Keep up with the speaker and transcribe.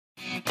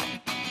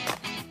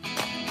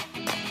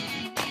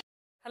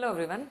Hello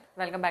everyone,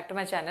 welcome back to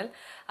my channel.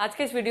 आज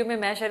के इस वीडियो में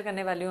मैं शेयर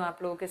करने वाली हूँ आप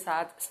लोगों के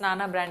साथ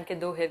स्नाना ब्रांड के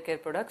 2 hair care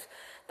products.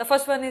 The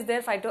first one is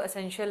there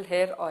Phyto-essential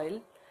hair oil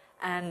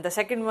and the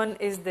second one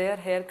is there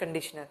hair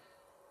conditioner.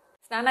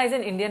 स्नाना is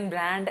an Indian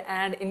brand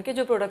and इनके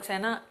जो प्रोडक्ट्स हैं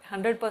ना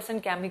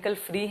 100% केमिकल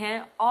फ्री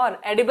हैं और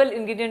एडिबल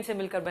इंग्रेडिएंट से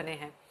मिलकर बने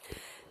हैं।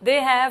 They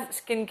have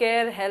skin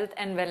care, health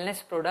and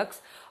wellness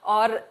products.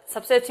 और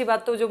सबसे अच्छी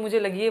बात तो जो मुझे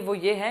लगी है वो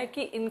ये है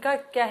कि इनका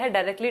क्या है,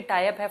 डायरेक्टली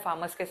टाई अप है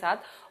फार्मर्स के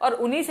साथ और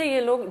उन्हीं से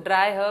ये लोग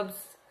dry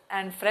herbs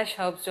and fresh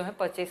herbs जो है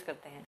परचेज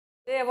करते हैं।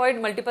 दे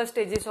avoid multiple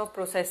stages of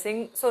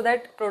processing so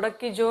that product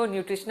की जो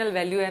न्यूट्रिशनल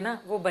वैल्यू है ना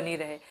वो बनी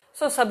रहे।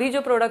 सभी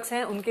जो प्रोडक्ट्स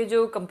हैं उनके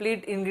जो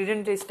कंप्लीट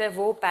इंग्रेडिएंट लिस्ट है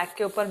वो पैक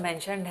के ऊपर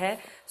मेंशन्ड है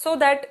सो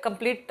दैट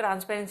कंप्लीट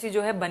ट्रांसपेरेंसी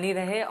जो है बनी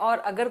रहे और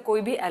अगर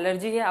कोई भी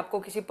एलर्जी है आपको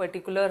किसी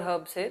पर्टिकुलर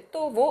हर्ब से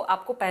तो वो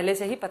आपको पहले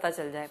से ही पता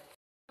चल जाए।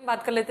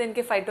 बात कर लेते हैं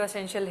इनके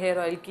Phyto-essential हेयर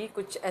ऑयल की।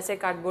 कुछ ऐसे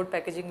कार्डबोर्ड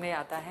पैकेजिंग में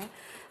आता है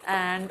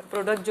एंड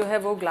प्रोडक्ट जो है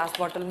वो ग्लास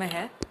बॉटल में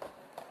है।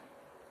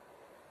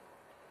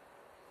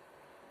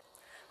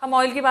 हम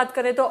ऑयल की बात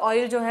करें तो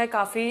ऑयल जो है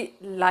काफ़ी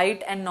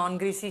लाइट एंड नॉन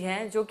ग्रीसी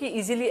है जो कि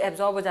इजीली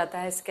एब्जॉर्ब हो जाता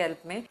है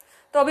स्कैल्प में।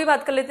 तो अभी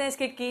बात कर लेते हैं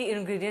इसके की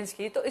इंग्रेडिएंट्स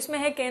की। तो इसमें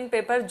है केन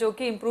पेपर जो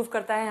कि इम्प्रूव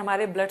करता है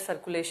हमारे ब्लड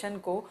सर्कुलेशन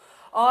को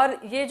और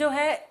ये जो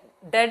है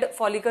डेड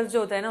फॉलिकल्स जो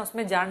होते हैं ना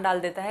उसमें जान डाल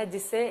देता है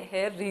जिससे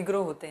हेयर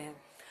रीग्रो होते हैं।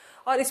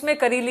 और इसमें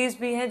करी लीव्स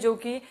भी हैं जो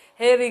कि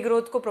हेयर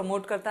रीग्रोथ को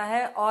प्रमोट करता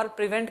है और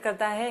प्रिवेंट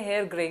करता है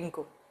हेयर ग्रेइंग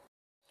को।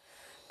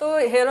 तो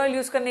हेयर ऑयल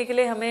यूज़ करने के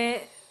लिए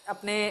हमें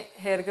अपने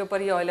हेयर के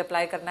ऊपर ये ऑयल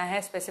अप्लाई करना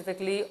है,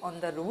 स्पेसिफिकली ऑन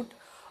द रूट,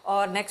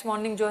 और नेक्स्ट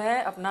मॉर्निंग जो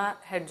है अपना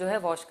हेड जो है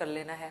वॉश कर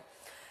लेना है।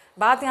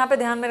 बात यहाँ पे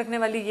ध्यान में रखने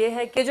वाली ये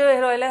है कि जो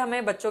हेयर ऑयल है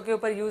हमें बच्चों के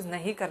ऊपर यूज़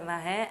नहीं करना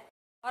है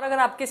और अगर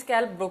आपकी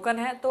स्कैल्प ब्रोकन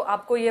है तो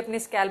आपको ये अपनी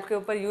स्कैल्प के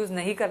ऊपर यूज़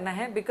नहीं करना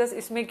है बिकॉज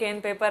इसमें केन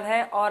पेपर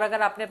है और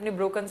अगर आपने अपनी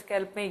ब्रोकन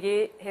स्कैल्प में ये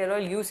हेयर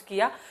ऑयल यूज़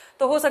किया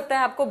तो हो सकता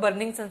है आपको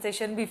बर्निंग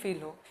सेंसेशन भी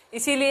फील हो,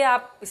 इसीलिए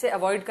आप इसे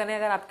अवॉइड करें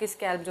अगर आपकी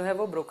स्कैल्प जो है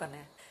वो ब्रोकन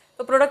है।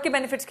 तो प्रोडक्ट के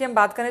बेनिफिट्स की हम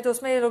बात करें तो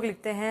उसमें ये लोग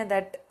लिखते हैं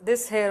that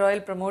this hair oil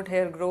promote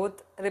hair growth,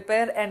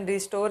 repair and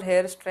restore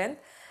hair strength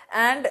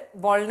and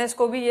baldness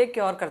को भी ये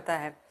क्योर करता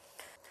है।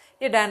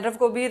 ये डैंड्रफ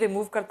को भी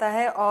रिमूव करता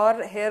है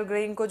और हेयर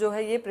ग्रेइंग को जो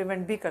है ये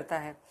प्रिवेंट भी करता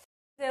है।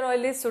 Hair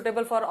oil is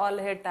suitable for all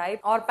hair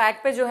type और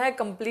पैक पे जो है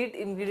कंप्लीट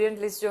इंग्रेडिएंट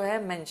लिस्ट जो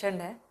है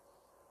मेंशन्ड है।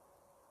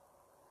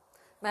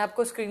 मैं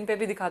आपको स्क्रीन पे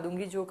भी दिखा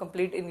दूंगी जो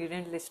कंप्लीट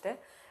इंग्रेडिएंट लिस्ट है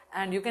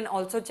and you can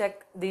also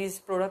check these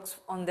products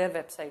on their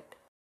website.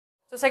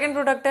 तो सेकेंड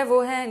प्रोडक्ट है वो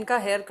है इनका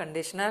हेयर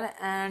कंडीशनर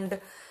एंड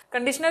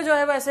कंडीशनर जो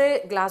है वो ऐसे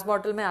ग्लास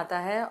बॉटल में आता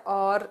है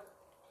और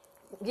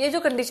ये जो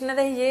कंडीशनर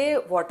है ये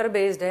वाटर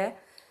बेस्ड है।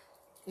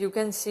 You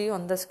can see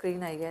on the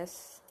screen I guess,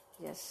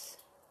 yes,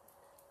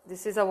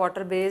 this is a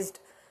water based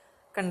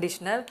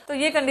conditioner. तो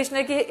ये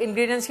कंडीशनर की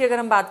इंग्रेडिएंट्स की अगर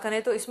हम बात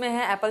करें तो इसमें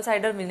है Apple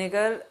cider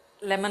vinegar,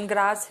 lemon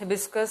grass,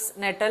 hibiscus,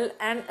 natal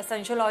and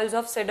essential oils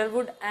of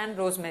सेडरवुड and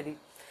rosemary.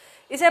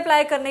 इसे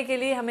अप्लाई करने के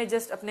लिए हमें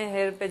जस्ट अपने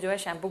हेयर पे जो है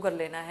शैम्पू कर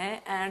लेना है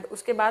एंड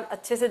उसके बाद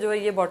अच्छे से जो है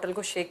ये बॉटल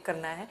को शेक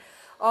करना है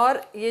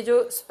और ये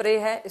जो स्प्रे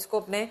है इसको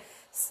अपने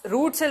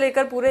रूट से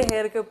लेकर पूरे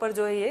हेयर के ऊपर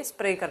जो है ये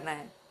स्प्रे करना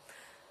है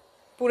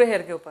पूरे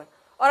हेयर के ऊपर।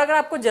 और अगर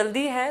आपको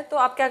जल्दी है तो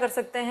आप क्या कर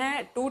सकते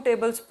हैं, 2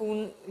 टेबल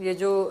स्पून ये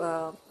जो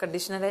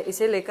कंडीशनर है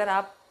इसे लेकर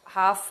आप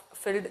हाफ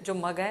फिल्ड जो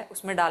मग है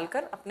उसमें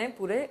डालकर अपने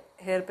पूरे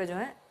हेयर पे जो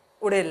है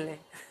उड़ेल लें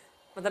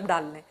मतलब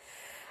डाल लें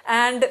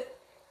एंड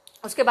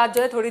उसके बाद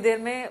जो है थोड़ी देर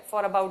में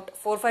फॉर अबाउट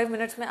 4-5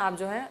 मिनट्स में आप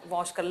जो है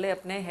वॉश कर ले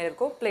अपने हेयर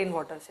को प्लेन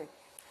वाटर से।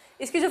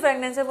 इसकी जो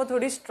फ्रेगनेंस है वो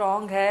थोड़ी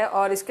स्ट्रॉन्ग है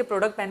और इसके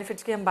प्रोडक्ट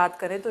बेनिफिट्स की हम बात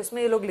करें तो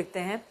इसमें ये लोग लिखते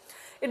हैं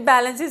it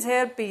balances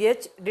hair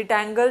pH,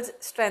 डिटैंगल्स,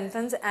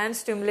 strengthens and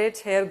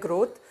stimulates hair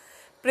growth,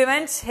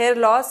 prevents hair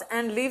loss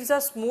and leaves a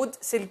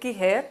smooth silkie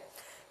hair,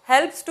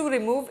 helps to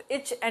remove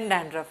each and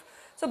dandruff.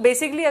 So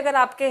basically अगर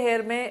आपके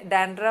हेयर में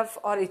डैंड्रफ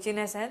और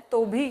इचीनेस है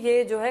तो भी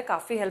ये जो है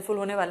काफ़ी हेल्पफुल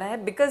होने वाला है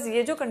बिकॉज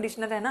ये जो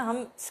कंडीशनर है ना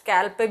हम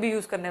स्कैल्प पे भी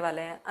यूज़ करने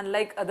वाले हैं,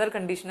 अनलाइक अदर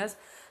कंडीशनर्स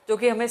जो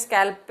कि हमें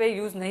स्कैल्प पे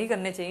यूज़ नहीं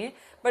करने चाहिए,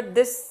 but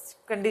this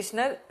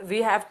conditioner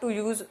we have to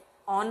use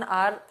on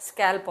our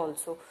scalp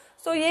also.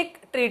 सो ये एक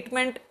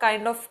ट्रीटमेंट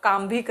काइंड ऑफ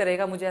काम भी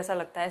करेगा, मुझे ऐसा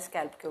लगता है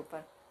स्कैल्प के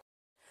ऊपर।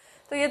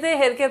 तो ये थे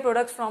hair care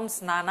products from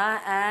स्नाना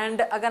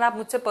and अगर आप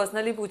मुझसे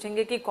पर्सनली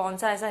पूछेंगे कि कौन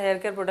सा ऐसा हेयर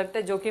केयर प्रोडक्ट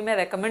है जो कि मैं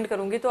रेकमेंड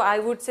करूंगी तो I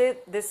would say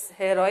this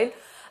hair oil.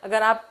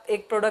 अगर आप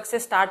एक प्रोडक्ट से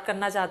स्टार्ट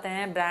करना चाहते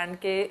हैं, ब्रांड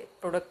के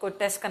प्रोडक्ट को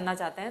टेस्ट करना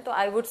चाहते हैं तो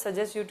I would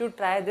suggest you to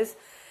try this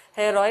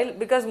hair oil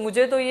because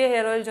मुझे तो ये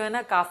हेयर ऑयल जो है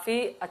ना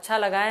काफ़ी अच्छा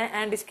लगा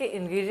है एंड इसके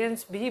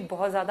इंग्रेडिएंट्स भी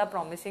बहुत ज़्यादा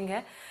प्रॉमिसिंग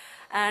है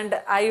एंड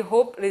आई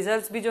होप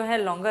रिजल्ट्स भी जो है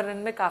लॉन्गर रन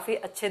में काफ़ी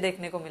अच्छे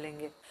देखने को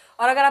मिलेंगे।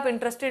 और अगर आप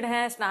इंटरेस्टेड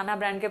हैं स्नाना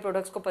ब्रांड के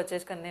प्रोडक्ट्स को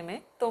परचेज करने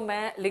में तो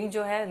मैं लिंक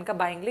जो है इनका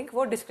बाइंग लिंक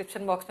वो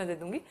डिस्क्रिप्शन बॉक्स में दे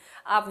दूंगी,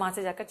 आप वहां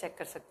से जाकर चेक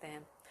कर सकते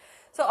हैं।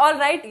 सो ऑल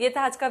राइट, ये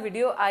था आज का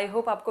वीडियो। आई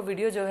होप आपको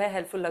वीडियो जो है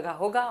हेल्पफुल लगा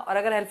होगा और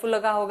अगर हेल्पफुल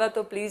लगा होगा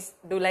तो please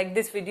do like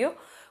this video,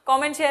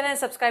 comment, share and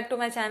subscribe to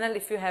my channel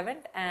if you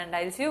haven't and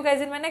I will see you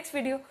guys in my next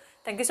video.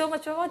 Thank you so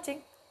much for watching.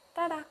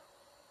 Tata.